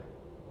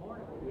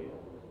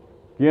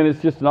Again,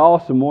 it's just an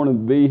awesome morning to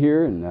be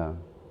here and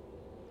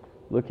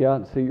look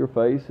out and see your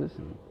faces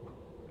and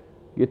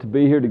get to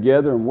be here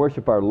together and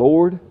worship our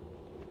Lord.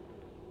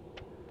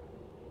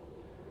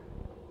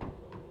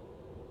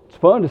 It's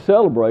fun to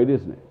celebrate,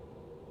 isn't it?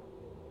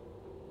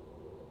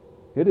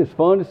 It is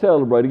fun to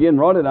celebrate. Again,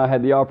 Rhonda and I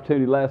had the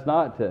opportunity last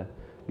night to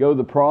go to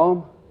the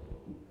prom.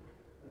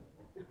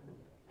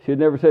 She had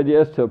never said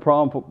yes to a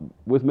prom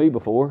with me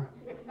before.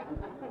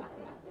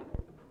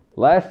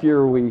 Last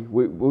year we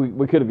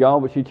could have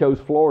gone, but she chose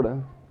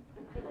Florida,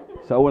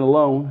 so I went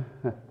alone.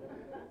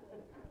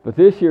 But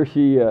this year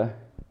she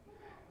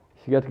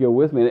got to go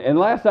with me. And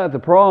last night at the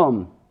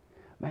prom,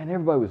 man,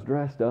 everybody was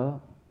dressed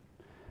up,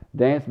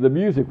 dancing. The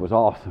music was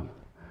awesome.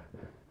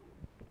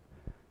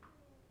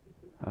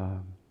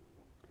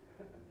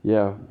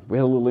 Yeah, we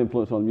had a little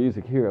influence on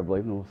music here, I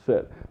believe, in a little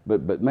set.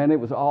 But man, it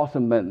was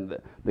awesome. Man,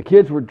 the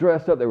kids were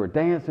dressed up. They were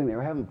dancing. They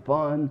were having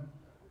fun.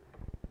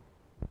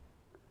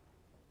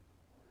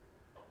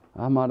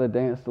 I might have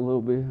danced a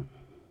little bit.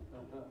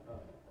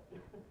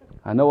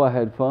 I know I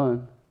had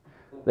fun.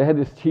 They had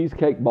this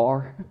cheesecake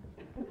bar.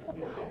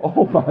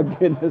 Oh my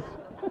goodness.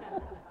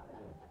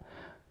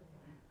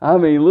 I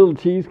mean, little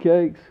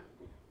cheesecakes,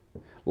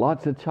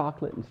 lots of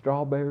chocolate and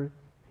strawberry.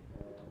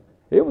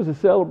 It was a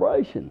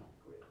celebration.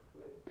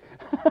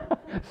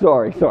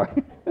 Sorry.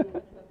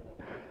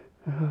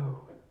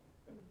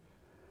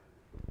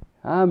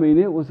 I mean,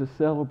 it was a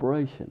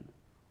celebration.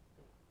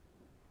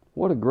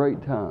 What a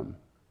great time.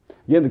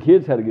 Again, the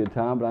kids had a good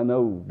time, but I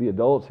know the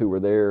adults who were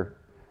there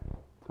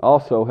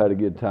also had a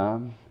good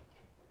time.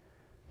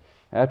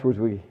 Afterwards,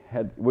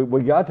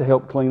 we got to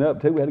help clean up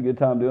too. We had a good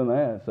time doing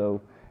that.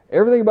 So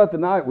everything about the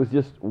night was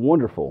just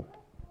wonderful.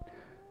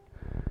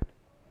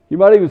 You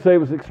might even say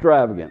it was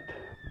extravagant.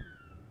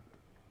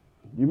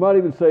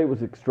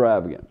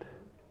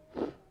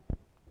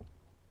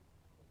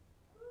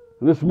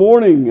 This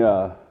morning,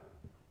 I'm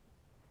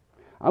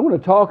going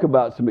to talk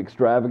about some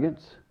extravagant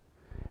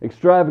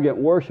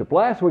worship.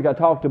 Last week I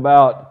talked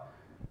about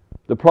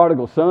the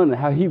prodigal son and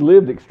how he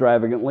lived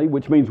extravagantly,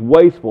 which means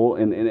wasteful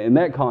in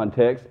that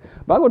context.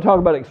 But I'm going to talk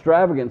about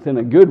extravagance in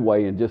a good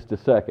way in just a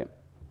second.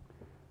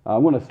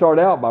 I'm going to start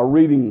out by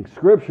reading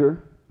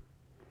Scripture,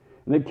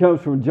 and it comes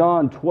from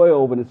John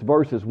 12, and it's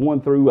verses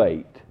 1 through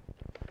 8.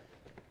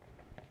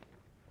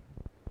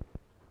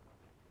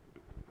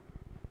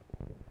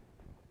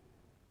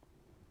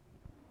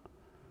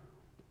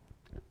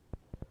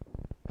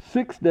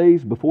 "6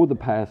 days before the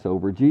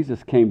Passover,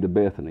 Jesus came to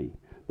Bethany,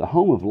 the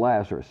home of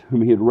Lazarus,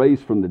 whom he had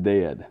raised from the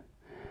dead.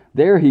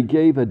 There he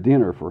gave a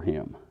dinner for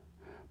him.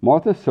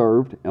 Martha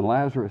served, and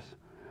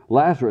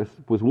Lazarus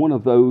was one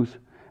of those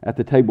at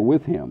the table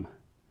with him.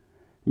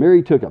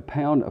 Mary took a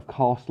pound of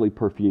costly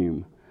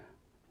perfume,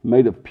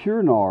 made of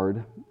pure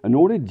nard,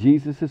 anointed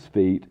Jesus'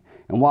 feet,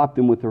 and wiped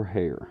them with her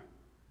hair.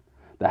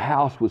 The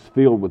house was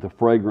filled with the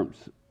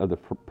fragrance of the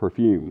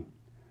perfume.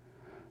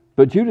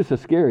 But Judas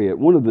Iscariot,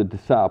 one of the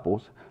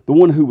disciples, the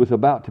one who was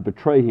about to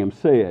betray him,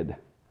 said,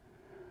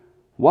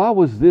 'Why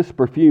was this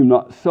perfume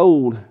not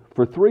sold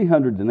for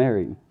 300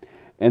 denarii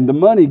and the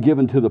money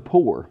given to the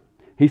poor?'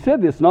 He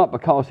said this not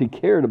because he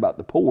cared about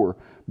the poor,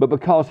 but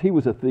because he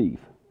was a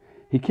thief.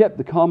 He kept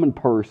the common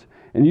purse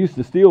and used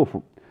to steal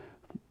from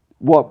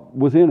what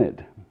was in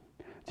it.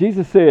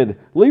 Jesus said,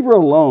 'Leave her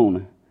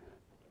alone.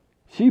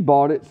 She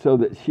bought it so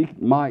that she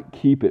might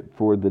keep it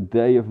for the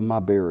day of my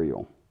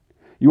burial.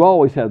 You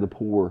always have the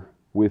poor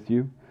with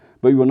you,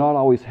 but you will not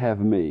always have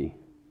me.'"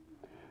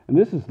 And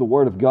this is the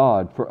word of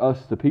God for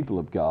us, the people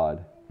of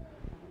God.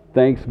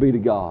 Thanks be to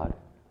God.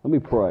 Let me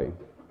pray.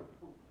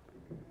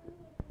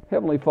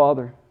 Heavenly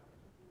Father,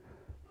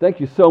 thank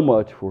you so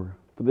much for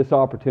this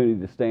opportunity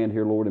to stand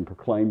here, Lord, and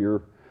proclaim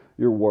your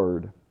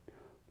word.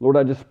 Lord,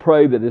 I just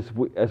pray that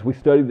as we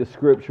study the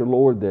Scripture,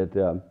 Lord,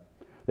 that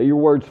your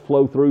words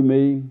flow through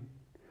me.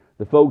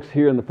 The folks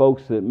here and the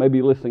folks that may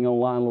be listening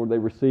online, Lord, they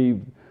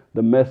receive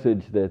the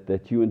message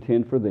that you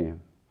intend for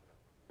them.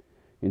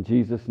 In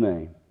Jesus'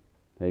 name,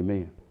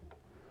 amen.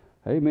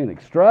 Amen.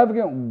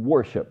 Extravagant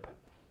worship.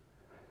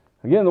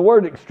 Again, the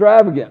word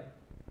extravagant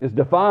is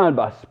defined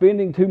by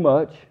spending too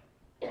much,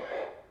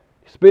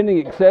 spending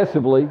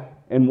excessively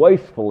and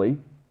wastefully,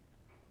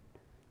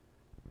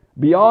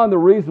 beyond the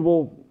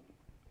reasonable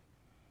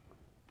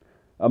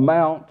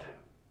amount,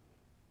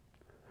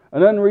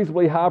 an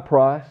unreasonably high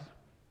price,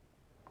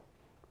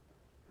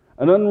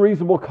 an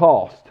unreasonable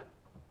cost.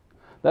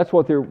 That's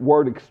what the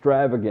word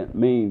extravagant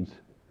means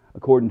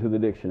according to the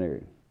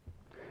dictionary.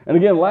 And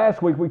again,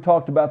 last week we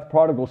talked about the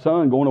prodigal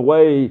son going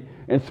away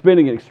and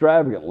spending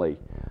extravagantly.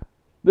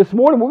 This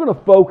morning we're going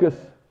to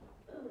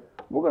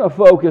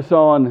focus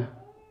on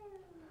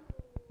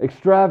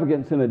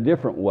extravagance in a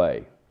different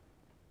way.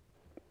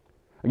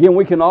 Again,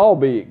 we can all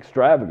be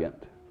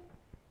extravagant.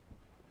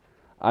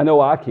 I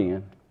know I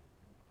can.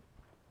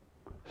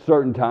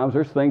 Certain times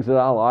there's things that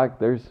I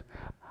like.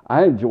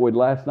 I enjoyed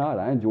last night.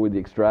 I enjoyed the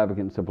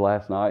extravagance of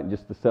last night and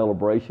just the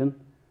celebration.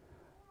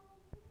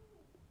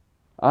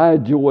 I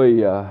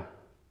enjoy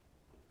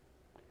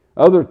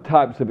other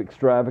types of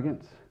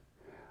extravagance.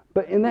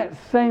 But in that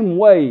same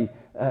way,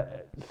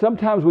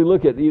 sometimes we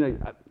look at,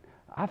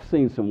 I've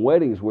seen some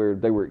weddings where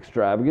they were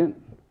extravagant,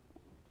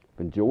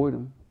 enjoyed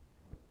them.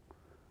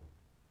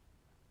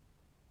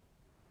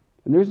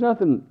 And there's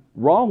nothing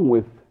wrong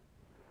with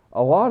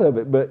a lot of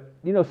it, but,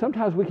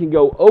 sometimes we can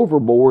go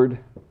overboard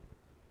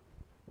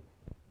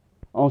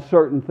on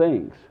certain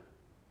things.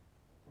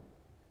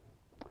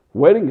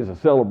 Wedding is a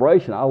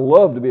celebration. I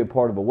love to be a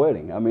part of a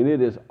wedding. I mean,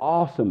 it is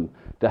awesome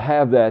to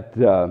have that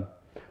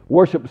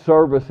worship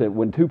service and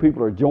when two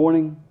people are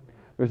joining.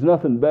 There's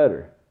nothing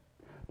better.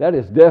 That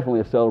is definitely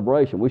a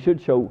celebration. We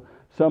should show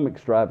some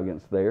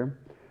extravagance there.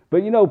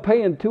 But,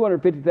 paying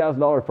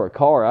 $250,000 for a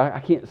car, I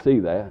can't see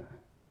that.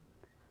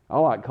 I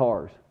like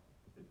cars.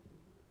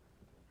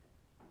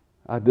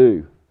 I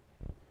do.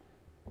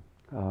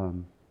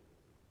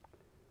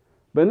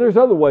 But there's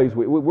other ways.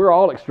 We're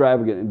all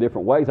extravagant in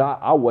different ways.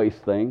 I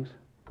waste things.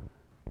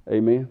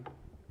 Amen.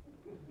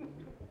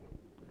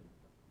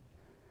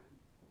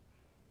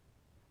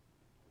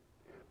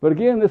 But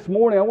again, this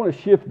morning I want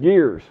to shift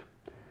gears.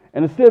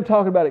 And instead of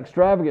talking about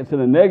extravagance in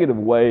a negative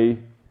way,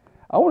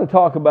 I want to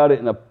talk about it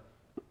in a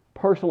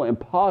personal and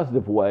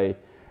positive way,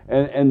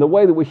 and the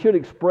way that we should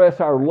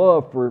express our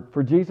love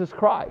for Jesus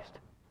Christ.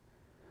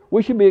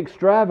 We should be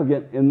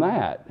extravagant in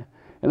that.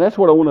 And that's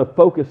what I want to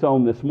focus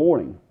on this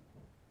morning.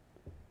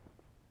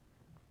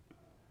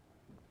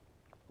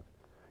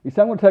 You see,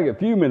 I'm going to take a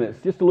few minutes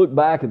just to look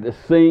back at this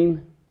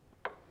scene.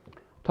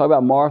 Talk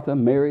about Martha,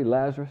 Mary,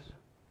 Lazarus.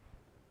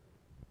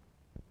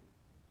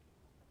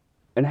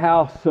 And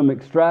how some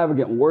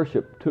extravagant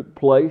worship took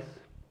place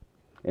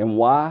and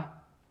why.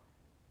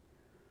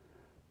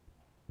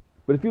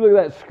 But if you look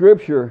at that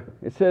scripture,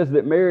 it says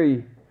that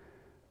Mary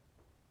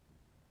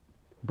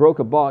broke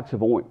a box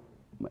of ointment.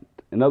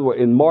 In other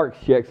words, in Mark,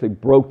 she actually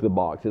broke the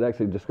box. It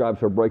actually describes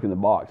her breaking the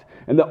box.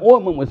 And the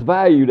ointment was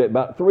valued at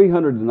about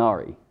 300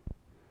 denarii.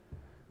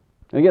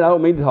 And again, I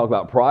don't mean to talk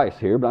about price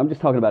here, but I'm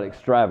just talking about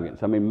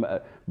extravagance. I mean,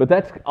 but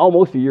that's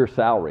almost a year's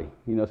salary.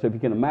 So if you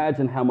can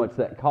imagine how much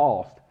that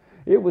cost,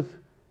 it was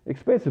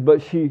expensive.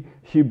 But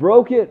she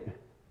broke it,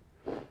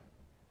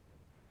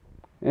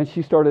 and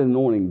she started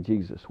anointing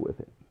Jesus with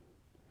it.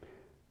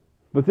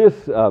 But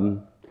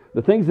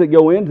the things that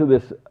go into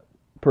this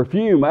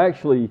perfume,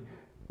 actually,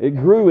 it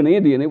grew in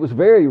India, and it was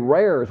very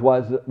rare as why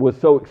it was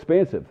so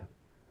expensive.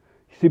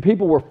 You see,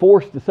 people were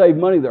forced to save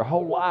money their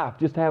whole life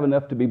just to have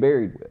enough to be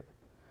buried with,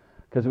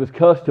 because it was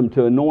custom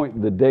to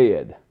anoint the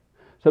dead.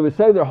 So they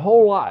saved their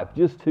whole life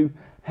just to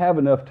have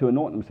enough to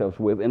anoint themselves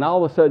with. And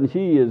all of a sudden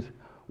she is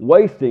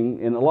wasting,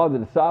 in a lot of the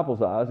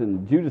disciples' eyes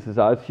and Judas'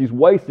 eyes, she's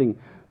wasting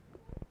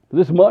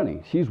this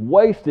money. She's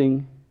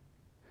wasting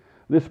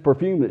this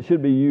perfume that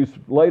should be used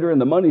later, and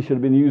the money should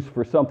have been used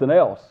for something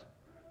else.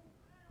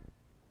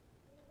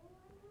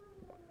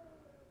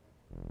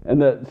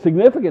 And the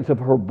significance of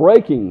her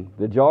breaking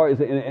the jar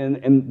is,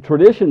 in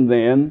tradition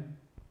then,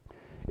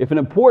 if an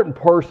important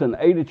person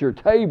ate at your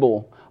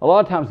table, a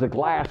lot of times the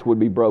glass would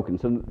be broken,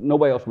 so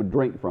nobody else would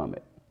drink from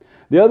it.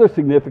 The other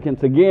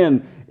significance,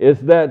 again, is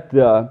that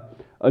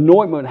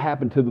anointment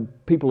happened to the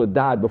people who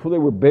died. Before they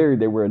were buried,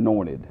 they were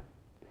anointed.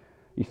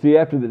 You see,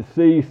 after the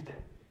deceased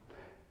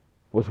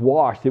was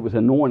washed, it was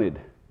anointed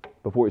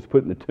before it was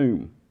put in the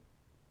tomb.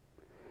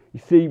 You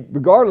see,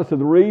 regardless of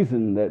the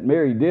reason that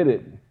Mary did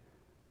it,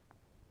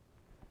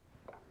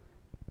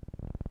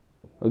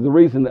 or the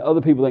reason that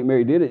other people think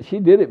Mary did it, she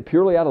did it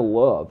purely out of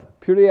love,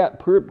 purely out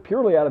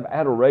of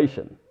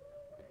adoration.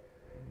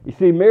 You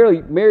see,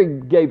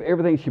 Mary gave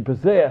everything she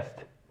possessed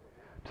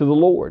to the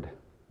Lord.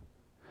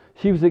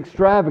 She was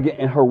extravagant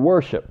in her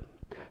worship.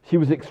 She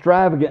was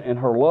extravagant in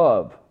her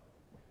love.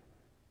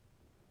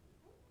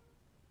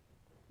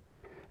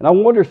 And I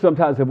wonder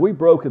sometimes, have we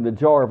broken the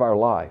jar of our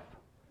life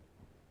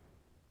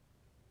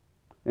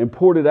and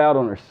poured it out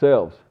on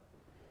ourselves?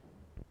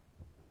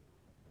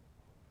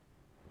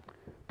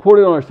 Poured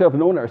it on ourselves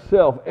and on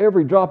ourselves,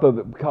 every drop of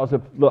it, because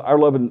of our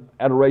love and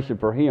adoration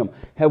for Him.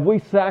 Have we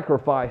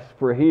sacrificed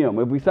for Him?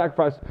 Have we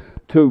sacrificed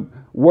to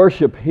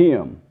worship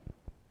Him?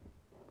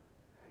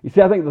 You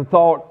see, I think the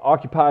thought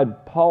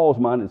occupied Paul's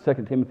mind in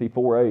 2 Timothy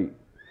 4:8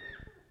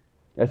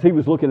 as he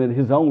was looking at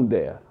his own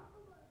death.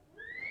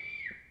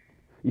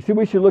 You see,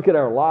 we should look at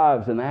our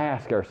lives and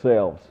ask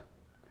ourselves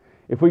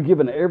if we've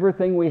given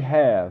everything we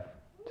have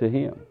to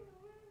Him.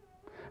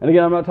 And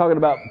again, I'm not talking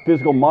about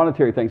physical,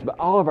 monetary things, but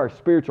all of our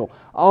spiritual,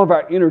 all of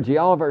our energy,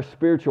 all of our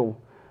spiritual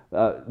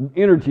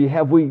energy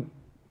have we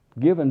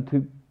given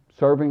to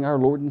serving our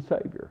Lord and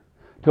Savior,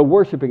 to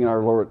worshiping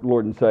our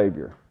Lord and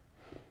Savior.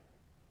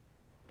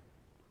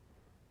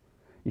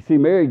 You see,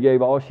 Mary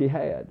gave all she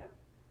had.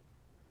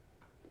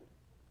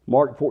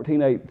 Mark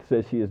 14:8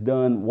 says she has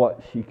done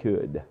what she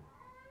could.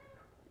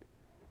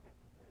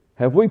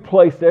 Have we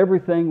placed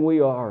everything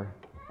we are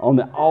on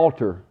the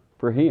altar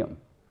for Him?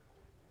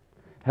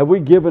 Have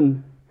we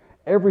given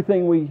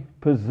everything we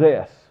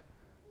possess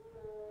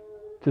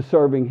to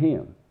serving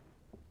Him?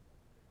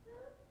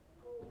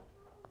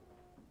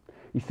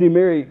 You see,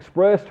 Mary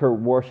expressed her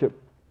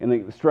worship in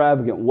an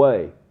extravagant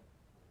way.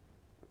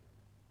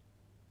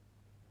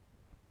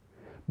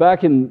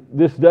 Back in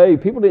this day,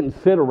 people didn't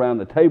sit around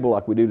the table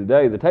like we do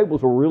today. The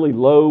tables were really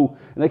low,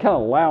 and they kind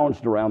of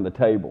lounged around the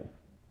table.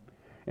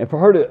 And for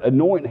her to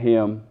anoint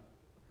him,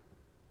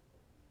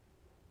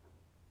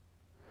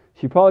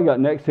 she probably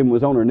got next to him,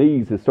 was on her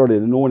knees, and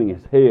started anointing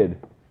his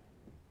head.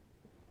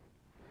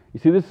 You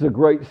see, this is a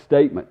great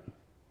statement.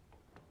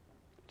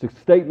 It's a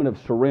statement of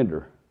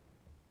surrender.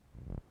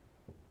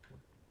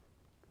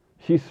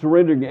 She's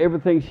surrendering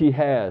everything she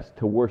has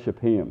to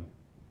worship him.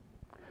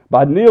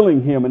 By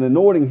kneeling at him and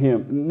anointing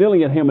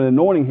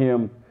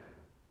him,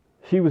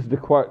 she was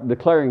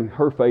declaring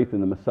her faith in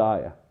the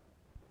Messiah.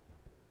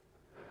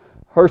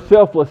 Her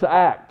selfless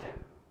act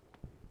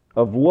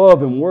of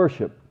love and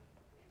worship,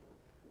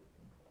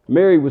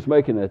 Mary was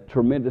making a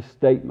tremendous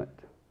statement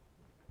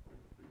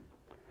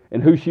in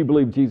who she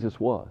believed Jesus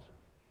was.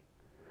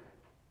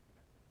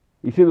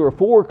 You see, there were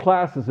 4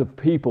 classes of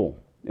people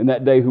in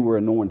that day who were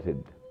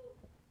anointed.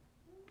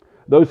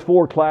 Those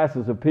 4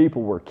 classes of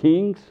people were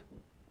kings,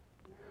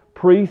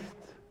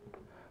 priests,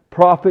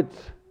 prophets,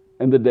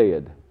 and the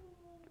dead.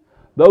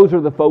 Those are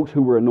the folks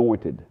who were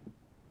anointed.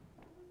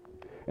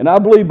 And I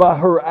believe by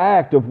her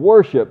act of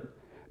worship,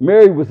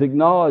 Mary was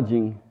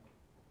acknowledging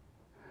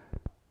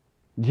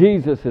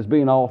Jesus as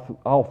being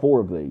all 4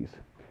 of these.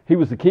 He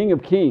was the King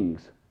of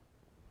Kings.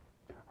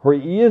 Or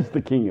he is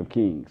the King of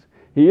Kings.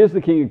 He is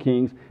the King of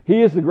Kings.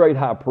 He is the great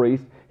high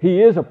priest.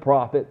 He is a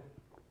prophet.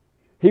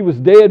 He was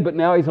dead, but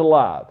now he's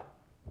alive.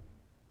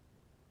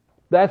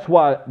 That's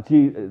why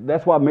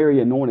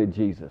Mary anointed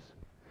Jesus.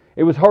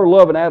 It was her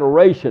love and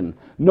adoration,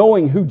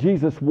 knowing who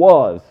Jesus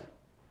was.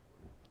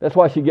 That's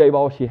why she gave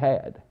all she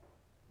had.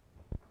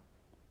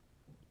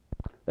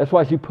 That's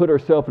why she put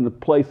herself in the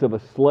place of a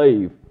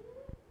slave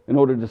in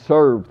order to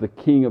serve the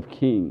King of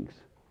Kings,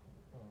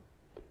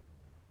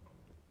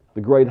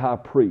 the great high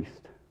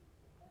priest,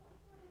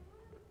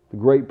 the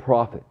great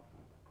prophet,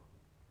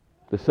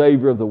 the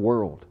Savior of the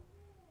world.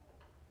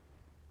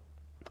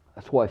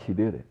 That's why she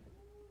did it.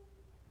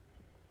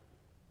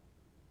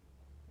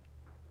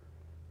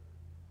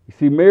 You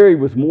see, Mary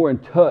was more in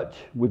touch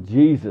with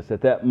Jesus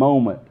at that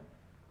moment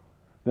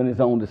than his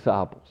own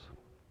disciples.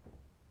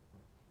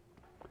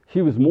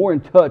 She was more in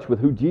touch with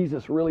who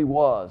Jesus really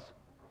was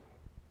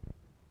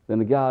than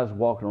the guys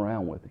walking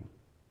around with him.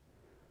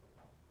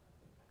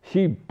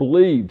 She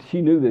believed,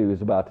 she knew that he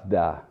was about to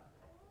die.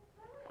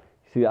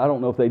 See, I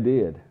don't know if they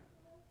did.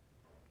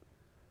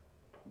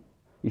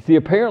 You see,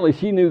 apparently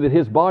she knew that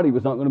his body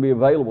was not going to be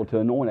available to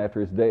anoint after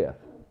his death.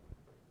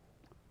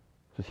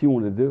 So she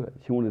wanted to do it.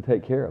 She wanted to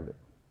take care of it.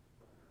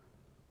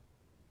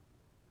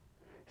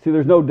 See,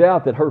 there's no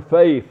doubt that her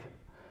faith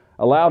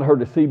allowed her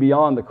to see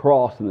beyond the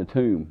cross and the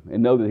tomb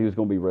and know that he was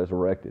going to be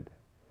resurrected.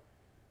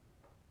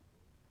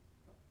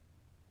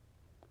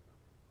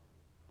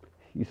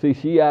 You see,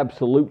 she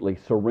absolutely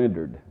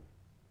surrendered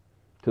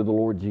to the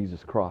Lord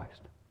Jesus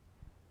Christ.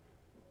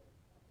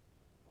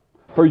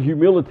 Her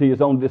humility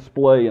is on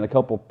display in a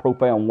couple of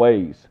profound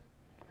ways.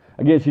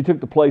 Again, she took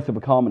the place of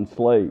a common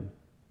slave.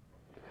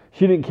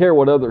 She didn't care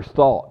what others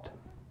thought.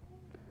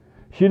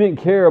 She didn't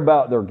care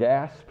about their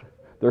gasp,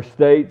 their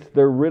states,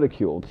 their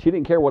ridiculed. She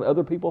didn't care what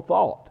other people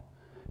thought.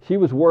 She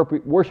was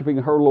worshiping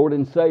her Lord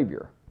and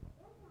Savior.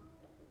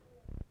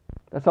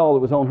 That's all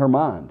that was on her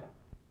mind.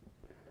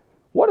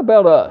 What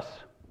about us?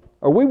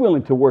 Are we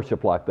willing to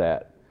worship like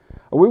that?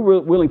 Are we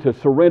willing to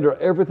surrender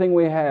everything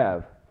we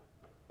have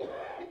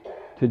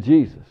to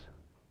Jesus?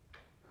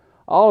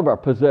 All of our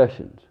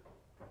possessions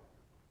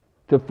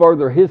to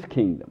further his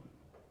kingdom.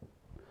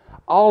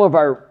 All of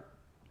our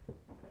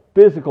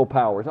physical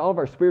powers, all of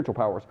our spiritual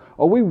powers,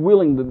 are we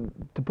willing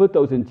to put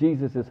those in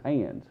Jesus'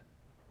 hands?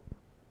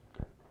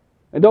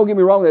 And don't get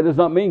me wrong, that does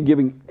not mean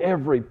giving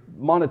every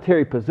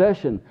monetary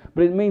possession,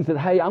 but it means that,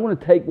 hey, I'm going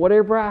to take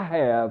whatever I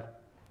have.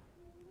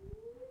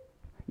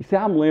 You see,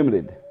 I'm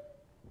limited.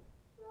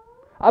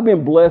 I've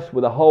been blessed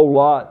with a whole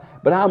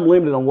lot, but I'm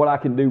limited on what I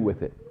can do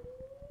with it.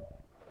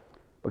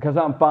 Because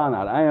I'm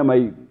finite. I am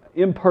an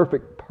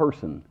imperfect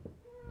person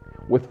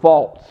with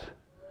faults.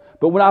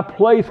 But when I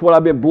place what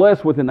I've been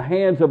blessed with in the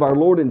hands of our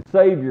Lord and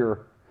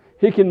Savior,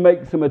 he can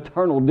make some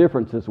eternal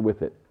differences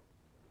with it.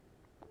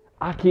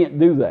 I can't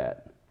do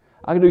that.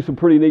 I can do some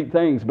pretty neat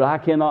things, but I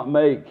cannot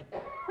make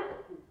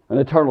an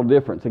eternal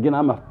difference. Again,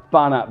 I'm a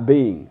finite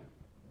being.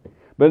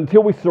 But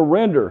until we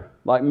surrender,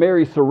 like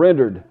Mary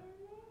surrendered,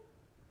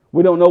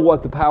 we don't know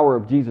what the power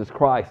of Jesus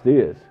Christ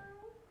is.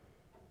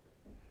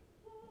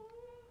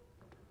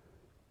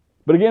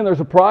 But again, there's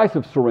a price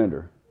of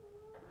surrender.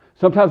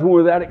 Sometimes when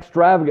we're that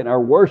extravagant in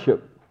our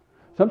worship,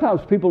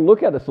 sometimes people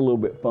look at us a little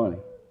bit funny.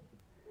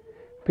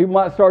 People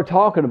might start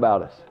talking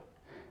about us.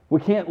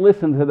 We can't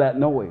listen to that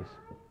noise.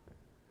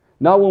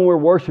 Not when we're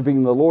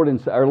worshiping our Lord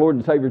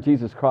and Savior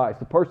Jesus Christ,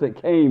 the person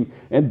that came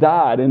and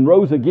died and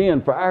rose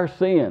again for our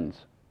sins.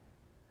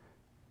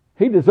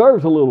 He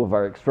deserves a little of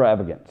our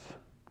extravagance.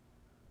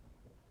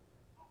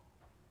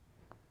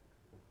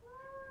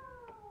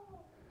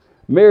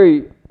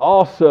 Mary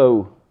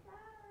also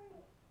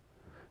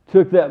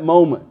took that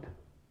moment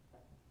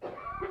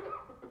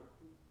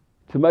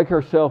to make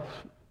herself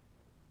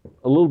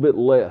a little bit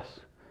less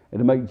and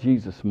to make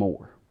Jesus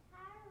more.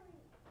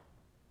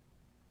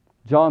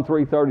 John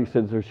 3:30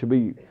 says there should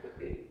be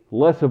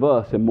less of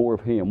us and more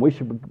of Him. We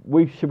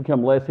should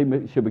become less, He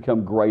should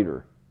become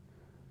greater.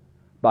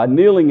 By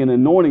kneeling and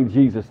anointing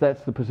Jesus,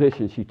 that's the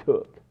position she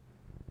took.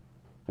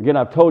 Again,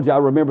 I've told you, I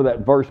remember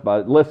that verse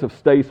by less of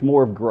Stace,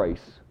 more of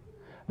grace.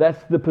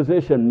 That's the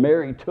position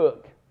Mary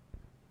took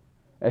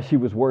as she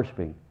was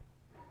worshiping.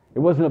 It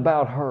wasn't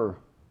about her.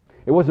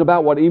 It wasn't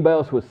about what anybody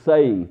else was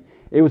saying.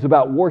 It was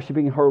about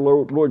worshiping her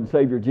Lord and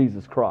Savior,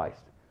 Jesus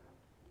Christ.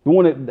 The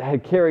one that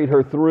had carried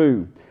her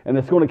through and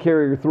that's going to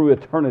carry her through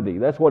eternity.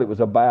 That's what it was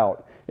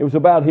about. It was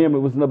about Him. It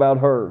wasn't about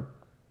her.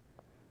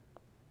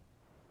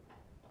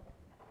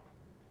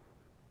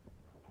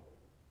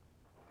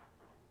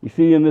 You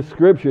see, in this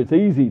scripture, it's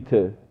easy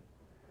to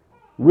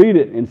read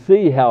it and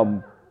see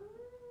how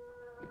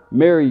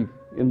Mary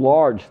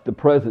enlarged the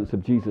presence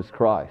of Jesus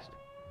Christ.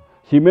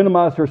 She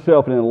minimized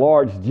herself and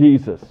enlarged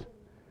Jesus.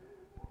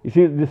 You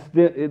see,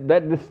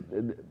 that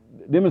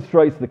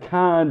demonstrates the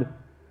kind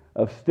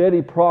of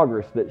steady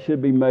progress that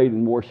should be made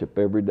in worship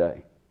every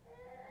day.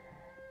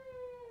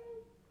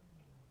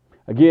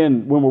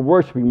 Again, when we're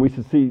worshiping, we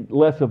should see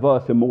less of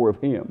us and more of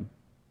Him.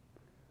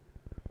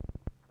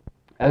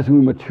 As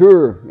we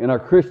mature in our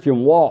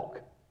Christian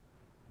walk,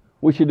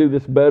 we should do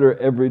this better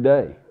every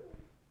day.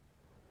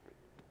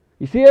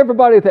 You see,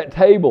 everybody at that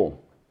table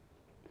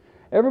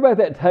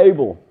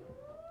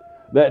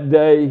that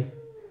day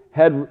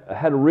had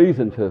a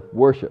reason to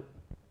worship.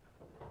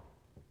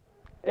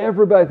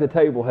 Everybody at the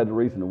table had a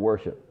reason to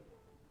worship.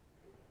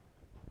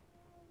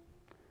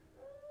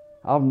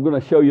 I'm going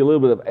to show you a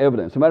little bit of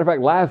evidence. As a matter of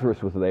fact,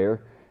 Lazarus was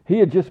there. He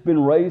had just been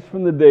raised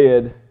from the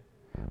dead,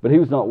 but he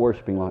was not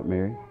worshiping like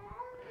Mary.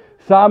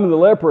 Simon the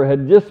leper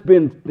had just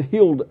been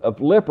healed of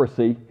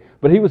leprosy,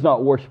 but he was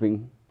not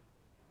worshiping.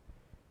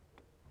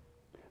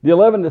 The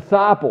 11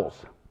 disciples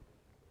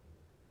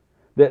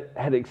that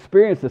had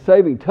experienced the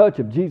saving touch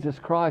of Jesus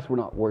Christ were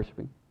not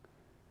worshiping.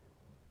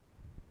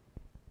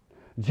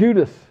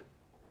 Judas,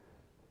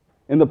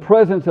 in the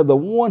presence of the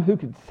one who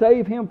could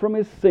save him from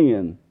his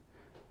sin,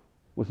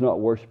 was not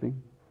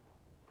worshiping.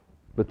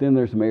 But then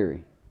there's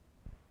Mary.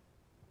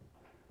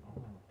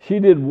 She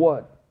did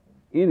what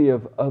any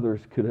of the others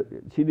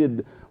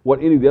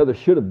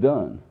should have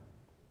done.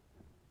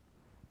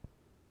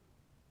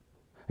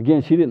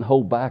 Again, she didn't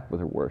hold back with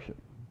her worship.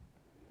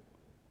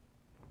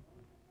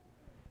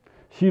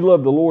 She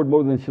loved the Lord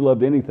more than she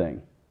loved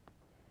anything.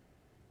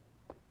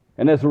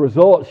 And as a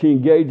result, she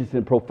engages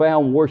in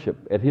profound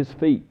worship at His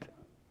feet.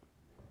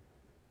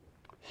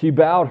 She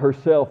bowed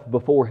herself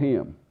before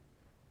Him.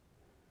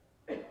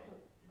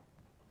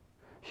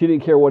 She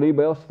didn't care what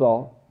anybody else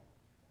thought.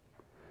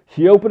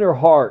 She opened her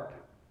heart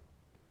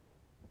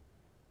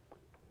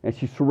and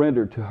she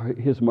surrendered to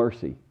His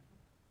mercy.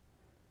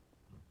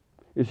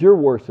 Is your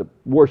worship,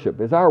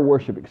 is our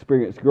worship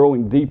experience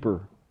growing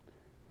deeper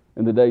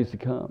in the days to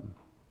come?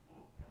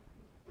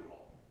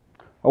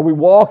 Are we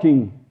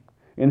walking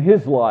in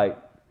His light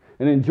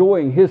and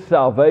enjoying His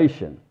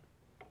salvation?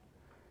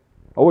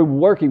 Are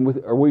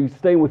we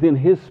staying within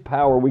His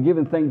power? Are we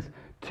giving things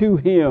to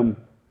Him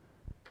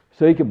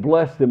so He can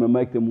bless them and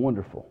make them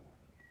wonderful?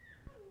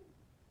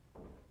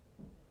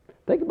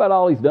 Think about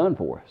all He's done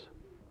for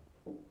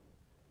us.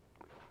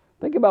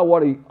 Think about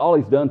all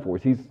He's done for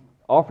us. He's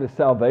offered us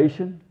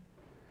salvation.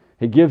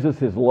 He gives us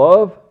His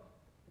love.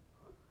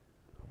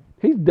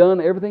 He's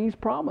done everything He's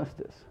promised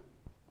us.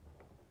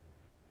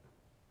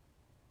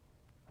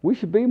 We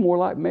should be more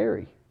like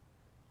Mary.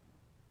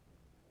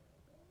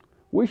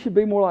 We should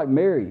be more like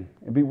Mary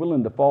and be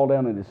willing to fall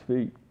down at His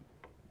feet.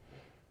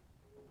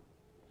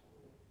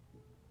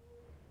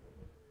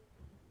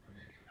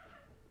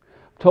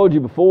 I've told you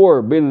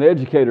before, being an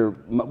educator,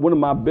 one of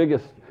my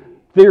biggest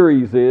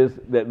theories is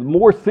that the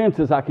more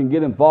senses I can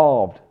get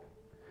involved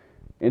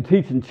in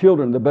teaching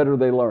children, the better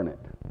they learn it.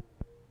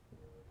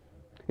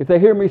 If they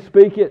hear me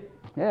speak it,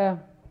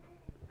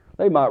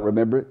 they might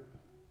remember it.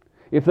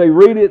 If they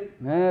read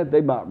it,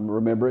 they might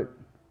remember it.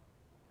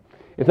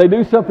 If they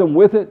do something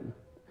with it,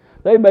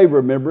 they may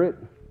remember it.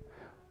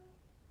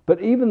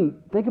 But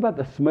even think about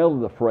the smell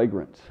of the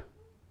fragrance.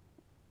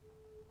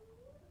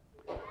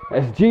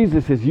 As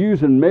Jesus is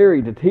using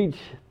Mary to teach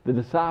the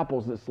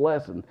disciples this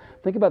lesson,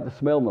 think about the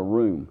smell in the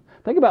room.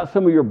 Think about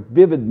some of your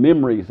vivid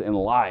memories in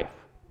life.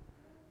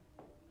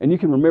 And you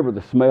can remember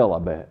the smell, I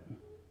bet.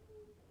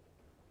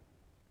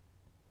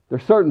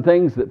 There's certain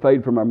things that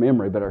fade from our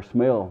memory, but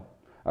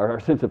our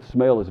sense of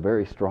smell is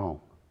very strong.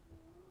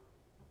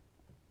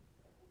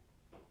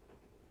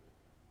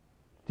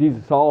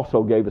 Jesus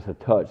also gave us a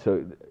touch.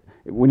 So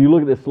when you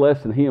look at this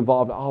lesson, He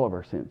involved all of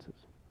our senses.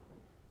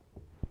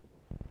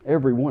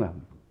 Every one of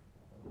them.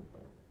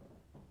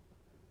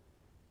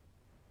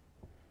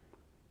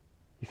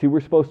 You see,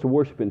 we're supposed to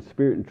worship in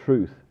spirit and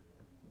truth.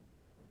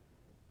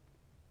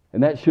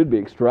 And that should be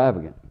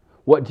extravagant.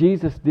 What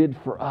Jesus did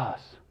for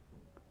us.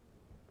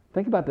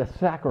 Think about the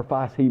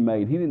sacrifice He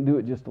made. He didn't do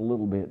it just a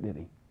little bit, did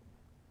He?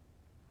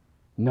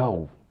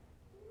 No.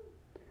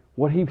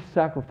 What He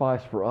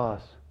sacrificed for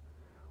us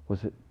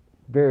was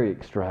very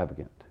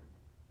extravagant.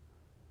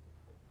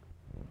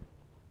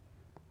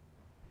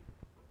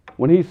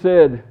 When he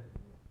said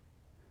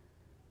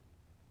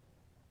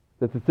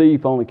that the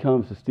thief only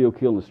comes to steal,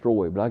 kill, and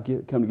destroy, but I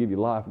come to give you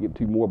life and give it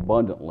to you more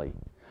abundantly.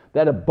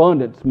 That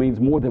abundance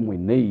means more than we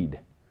need.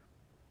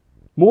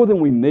 More than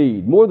we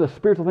need. More of the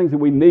spiritual things that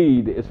we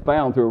need is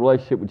found through a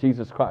relationship with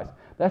Jesus Christ.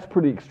 That's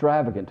pretty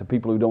extravagant to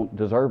people who don't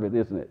deserve it,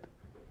 isn't it?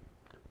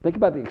 Think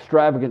about the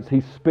extravagance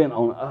he spent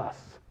on us.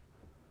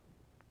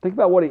 Think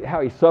about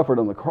how he suffered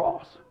on the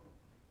cross.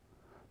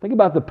 Think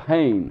about the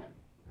pain.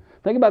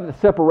 Think about the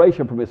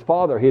separation from his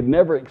Father he had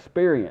never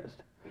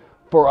experienced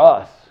for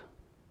us.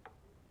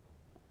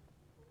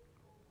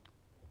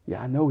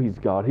 Yeah, I know he's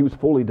God. He was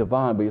fully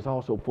divine, but he's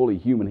also fully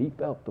human. He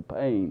felt the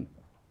pain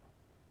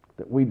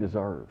that we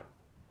deserve.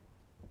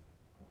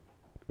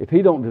 If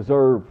he don't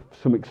deserve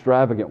some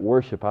extravagant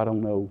worship, I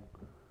don't know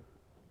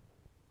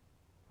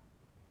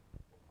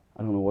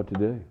what to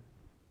do.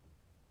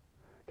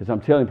 Because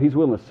I'm telling him, he's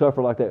willing to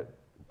suffer like that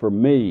for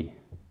me.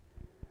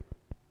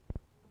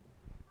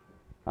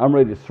 I'm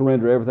ready to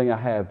surrender everything I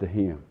have to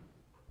him.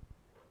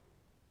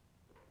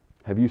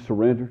 Have you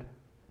surrendered?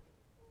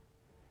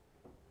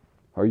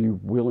 Are you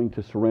willing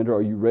to surrender?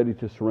 Are you ready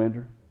to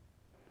surrender?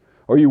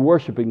 Are you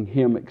worshiping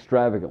him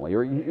extravagantly?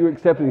 Are you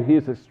accepting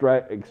his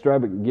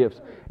extravagant gifts?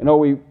 And are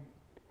we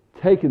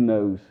taking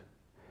those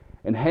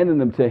and handing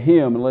them to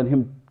him and letting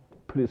him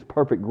put his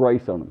perfect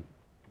grace on them?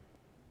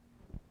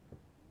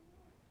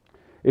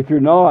 If you're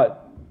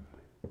not,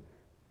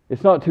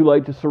 it's not too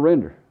late to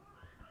surrender.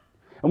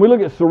 And we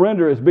look at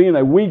surrender as being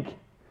a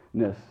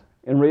weakness.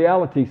 In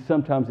reality,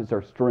 sometimes it's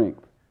our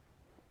strength.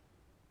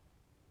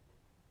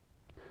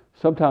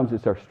 Sometimes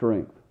it's our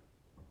strength.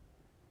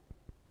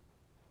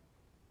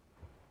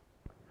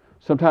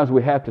 Sometimes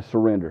we have to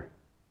surrender.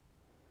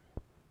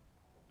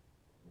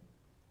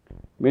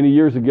 Many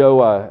years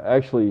ago, I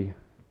actually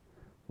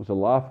was a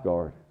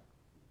lifeguard.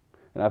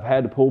 And I've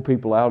had to pull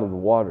people out of the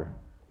water.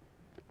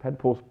 I've had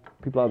to pull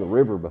people out of the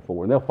river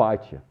before, and they'll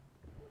fight you.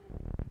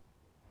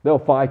 They'll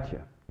fight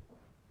you.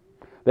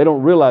 They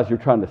don't realize you're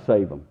trying to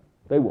save them.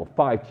 They will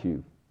fight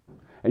you.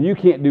 And you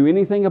can't do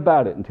anything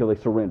about it until they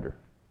surrender.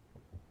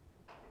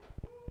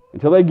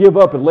 Until they give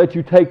up and let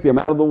you take them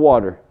out of the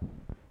water.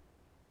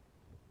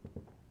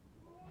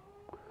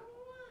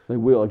 They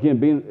will.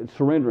 Again,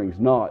 surrendering is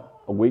not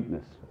a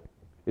weakness.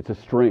 It's a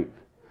strength.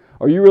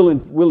 Are you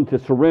willing to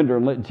surrender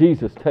and let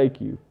Jesus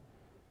take you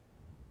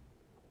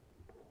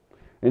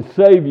and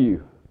save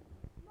you?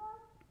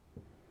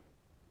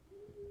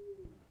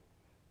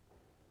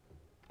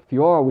 If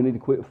you are, we need to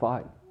quit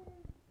fighting.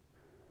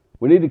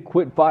 We need to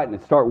quit fighting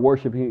and start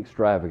worshiping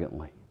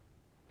extravagantly.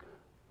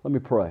 Let me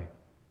pray.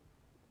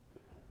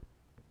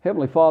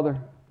 Heavenly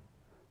Father,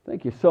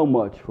 thank you so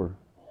much for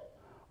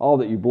all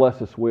that you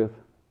bless us with.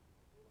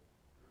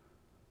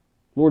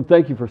 Lord,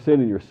 thank you for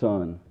sending your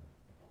Son.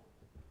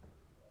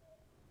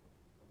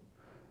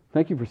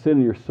 Thank you for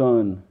sending your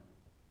Son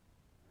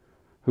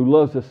who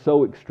loves us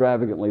so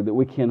extravagantly that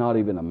we cannot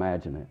even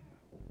imagine it.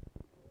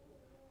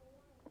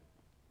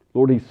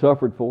 Lord, he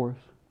suffered for us.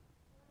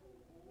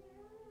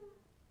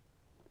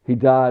 He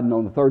died, and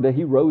on the third day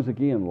he rose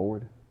again,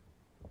 Lord.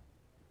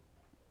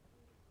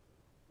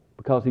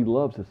 Because he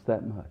loves us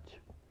that much.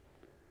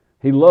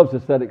 He loves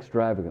us that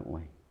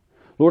extravagantly.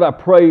 Lord, I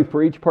pray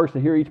for each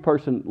person here, each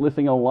person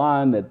listening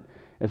online, that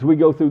as we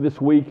go through this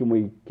week and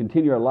we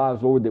continue our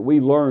lives, Lord, that we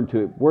learn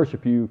to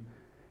worship you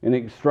in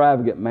an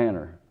extravagant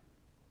manner.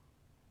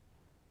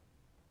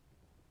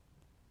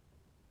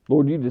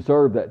 Lord, you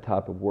deserve that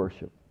type of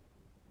worship.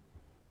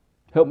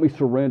 Help me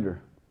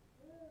surrender.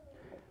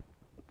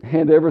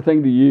 Hand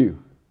everything to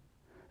you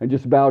and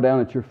just bow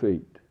down at your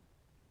feet.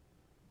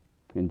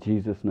 In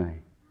Jesus'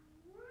 name,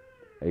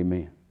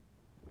 amen.